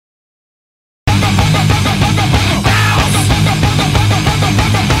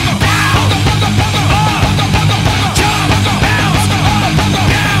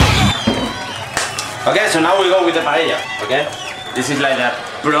So now we go with the paella, okay? This is like the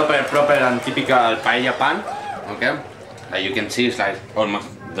proper and typical paella pan, okay? Like you can see, it's like almost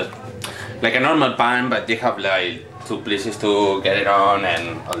like a normal pan, but they have like 2 places to get it on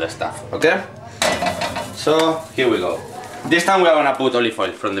and all the stuff, okay? So here we go. This time we are gonna put olive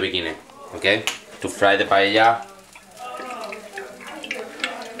oil from the beginning, okay? To fry the paella.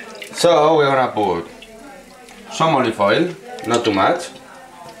 So we're gonna put some olive oil, not too much.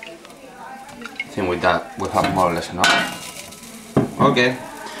 I think with that we have more or less enough. Okay.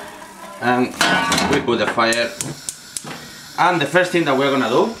 And we put the fire. And the first thing that we're gonna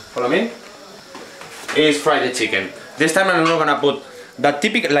do, follow me, is fry the chicken. This time I'm not gonna put the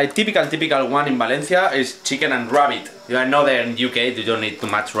typical one in Valencia is chicken and rabbit. I know that in UK you don't need too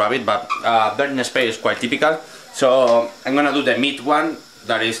much rabbit, but there in Spain is quite typical. So I'm gonna do the meat one.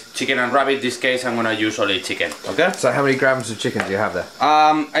 That is chicken and rabbit. This case I'm gonna use only chicken, okay? So how many grams of chicken do you have there?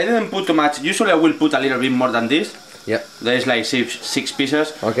 I didn't put too much. Usually I will put a little bit more than this. Yep. There is like 6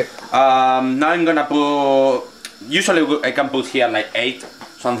 pieces. Okay. Now I'm gonna put, usually I can put here like 8,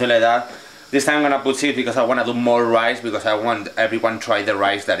 something like that. This time I'm gonna put 6 because I wanna do more rice, because I want everyone to try the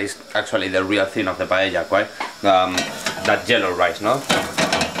rice that is actually the real thing of the paella, right? That yellow rice, no?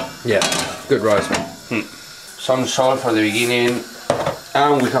 Yeah, good rice, man. Some salt for the beginning.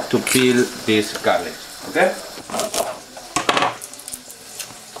 And we have to peel this garlic, okay?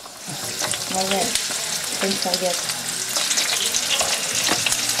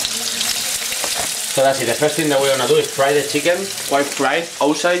 So that's it. The first thing that we're gonna do is fry the chicken, quite fried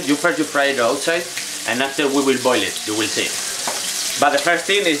outside. You fry it outside, and after we will boil it. You will see. But the first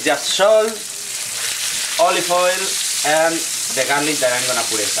thing is just salt, olive oil, and the garlic that I'm gonna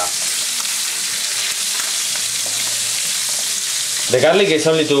put inside. The garlic is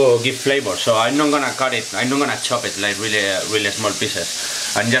only to give flavor, so I'm not gonna cut it. I'm not gonna chop it like really small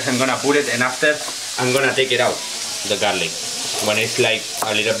pieces. I'm gonna put it, and after I'm gonna take it out, the garlic. When it's like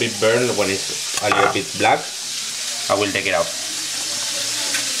a little bit burned, when it's a little bit black, I will take it out.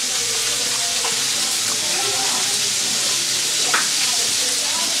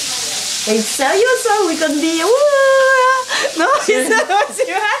 It's serious, so we can be. No, it's not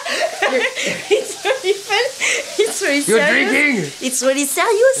It's really fun. It's really serious. You're drinking. It's really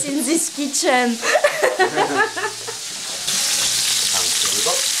serious in this kitchen. Here we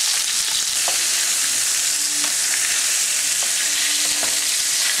go.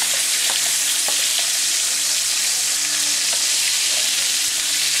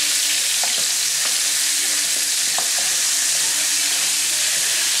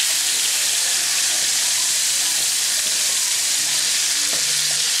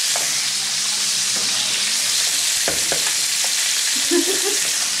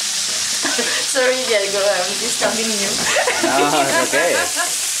 Sorry, Yago, I'm disturbing you. No, it's okay.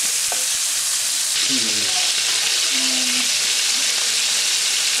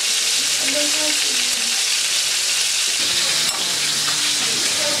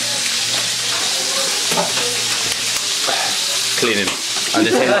 Cleaning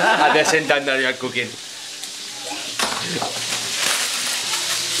at the same time that you are cooking.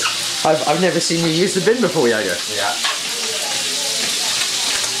 I've never seen you use the bin before, Yago. Yeah.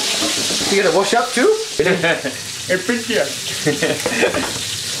 You gonna wash up too?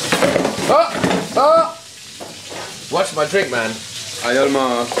 Oh! Watch my drink, man. I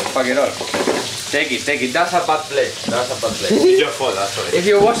almost fuck it up. Take it. That's a bad place. It's your fault, actually. If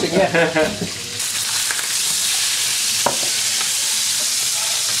you're washing, yeah.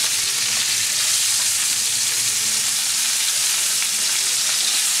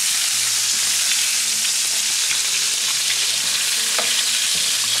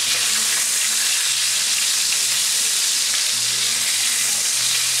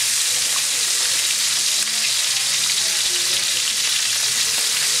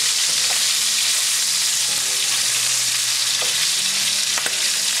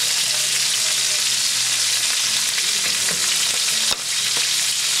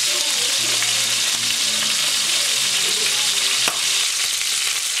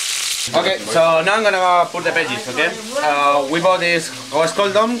 Okay, so now I'm gonna put the veggies, okay? We bought this, what's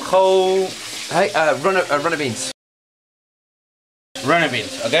called them? Hey, runner beans. Runner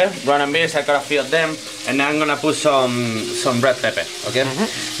beans, okay? Runner beans, I got a few of them, and now I'm gonna put some red pepper, okay?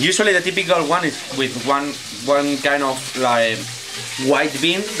 Usually the typical one is with one kind of like white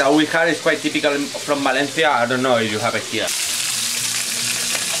bean that we have is quite typical from Valencia. I don't know if you have it here.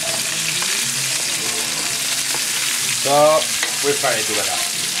 So we fry it together.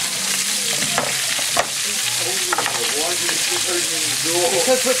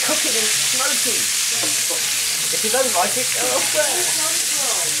 Because we're cooking and smoking. If you don't like it, go elsewhere.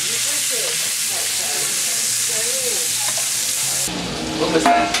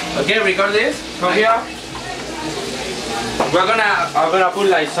 Okay, record this. Come here. I'm gonna put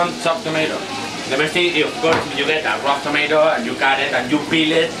like some chopped tomato. The best thing is, of course, you get a raw tomato and you cut it and you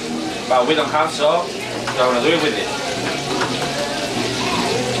peel it, but we don't have, so I'm gonna do it with this.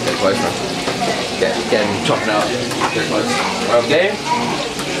 Get close, man. Get him chopping out. Get close. Okay.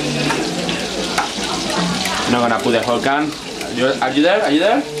 I'm not gonna put the whole can. Are you there? Are you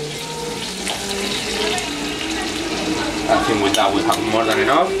there? I think with that we have more than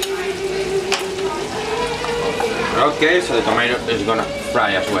enough. Okay, so the tomato is gonna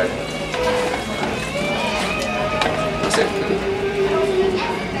fry as well. That's it.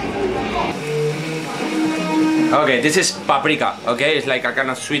 Okay, this is paprika, okay? It's like a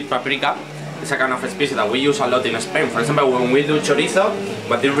kind of sweet paprika. It's a kind of species that we use a lot in Spain. For example, when we do chorizo,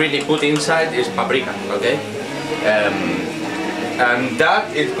 what they really put inside is paprika, okay? And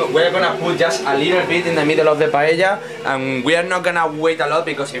that is, we're gonna put just a little bit in the middle of the paella, and we are not gonna wait a lot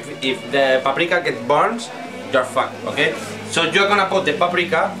because if the paprika gets burnt, you're fucked, okay? So you're gonna put the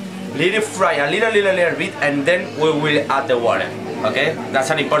paprika, let it fry a little bit, and then we will add the water, okay? That's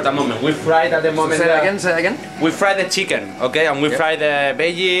an important moment. We fry it at the moment. Say that again. We fry the chicken, okay? And we fry the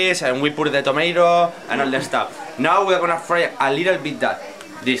veggies, and we put the tomato and all that stuff. Now we're gonna fry a little bit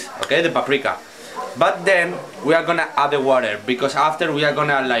this, okay? The paprika. But then we are gonna add the water because after we are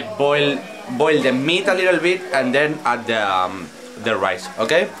gonna like boil the meat a little bit and then add the rice,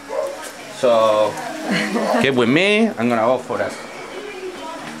 okay? So keep with me. I'm gonna go for a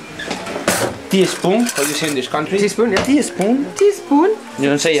teaspoon. How do you say in this country? Teaspoon, yeah. Teaspoon. You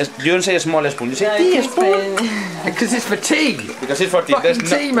don't say a small spoon. You say teaspoon. Because it's for tea. Because it's for tea. Fucking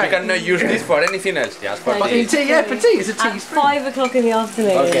tea, mate. You cannot use this for anything else. Just for Fucking tea. tea, yeah, for tea. It's a At teaspoon. 5 o'clock in the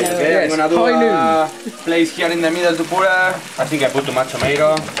afternoon. Okay, Yes, I'm gonna do high a place here in the middle to put a... I think I put too much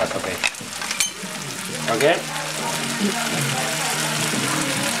tomato. That's okay. Okay.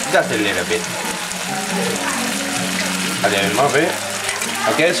 Just a little bit. A little more bit.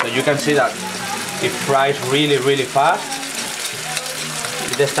 Okay, so you can see that it fries really fast.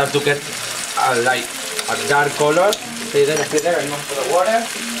 It starts to get like a dark color. Stay there, and not put the water.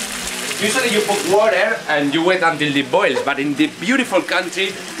 Usually you put water and you wait until it boils, but in the beautiful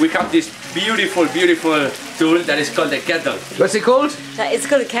country we have this beautiful tool that is called the kettle. What's it called? It's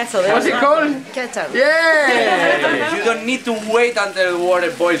called a kettle. What's it called? Kettle. Yeah! You don't need to wait until the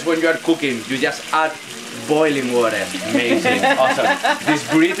water boils when you are cooking. You just add boiling water. Amazing. Awesome.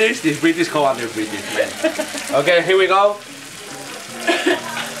 These British, how are they British, man? Okay, here we go.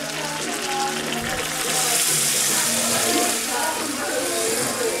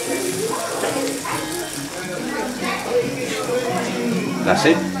 That's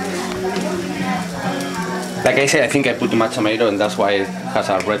it. Like I said, I think I put too much tomato and that's why it has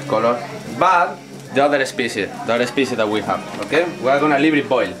a red color. But the other species that we have, okay? We are gonna leave it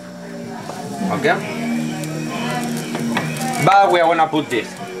boil. Okay? But we are gonna put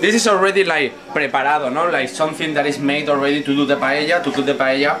this. This is already like preparado, no? Like something that is made already to do the paella, to cook the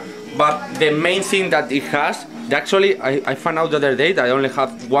paella. But the main thing that it has, actually I found out the other day that I only have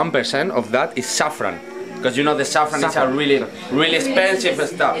 1% of that is saffron. Because you know the saffron is a really expensive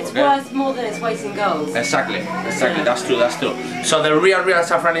stuff. It's okay? worth more than its weight in gold. Exactly, that's true. So the real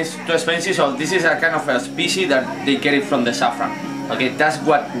saffron is too expensive, so this is a kind of a species that they get it from the saffron. Okay, that's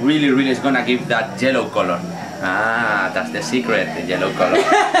what really is gonna give that yellow color. Ah, that's the secret, the yellow color.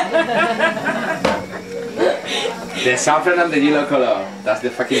 The saffron and the yellow color, that's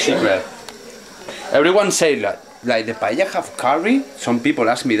the fucking secret. Everyone say that. Like the paella have curry? Some people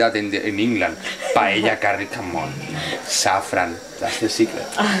ask me that in England. Paella curry, come on. Saffron, that's the secret.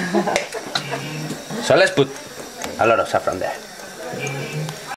 So let's put a lot of saffron there.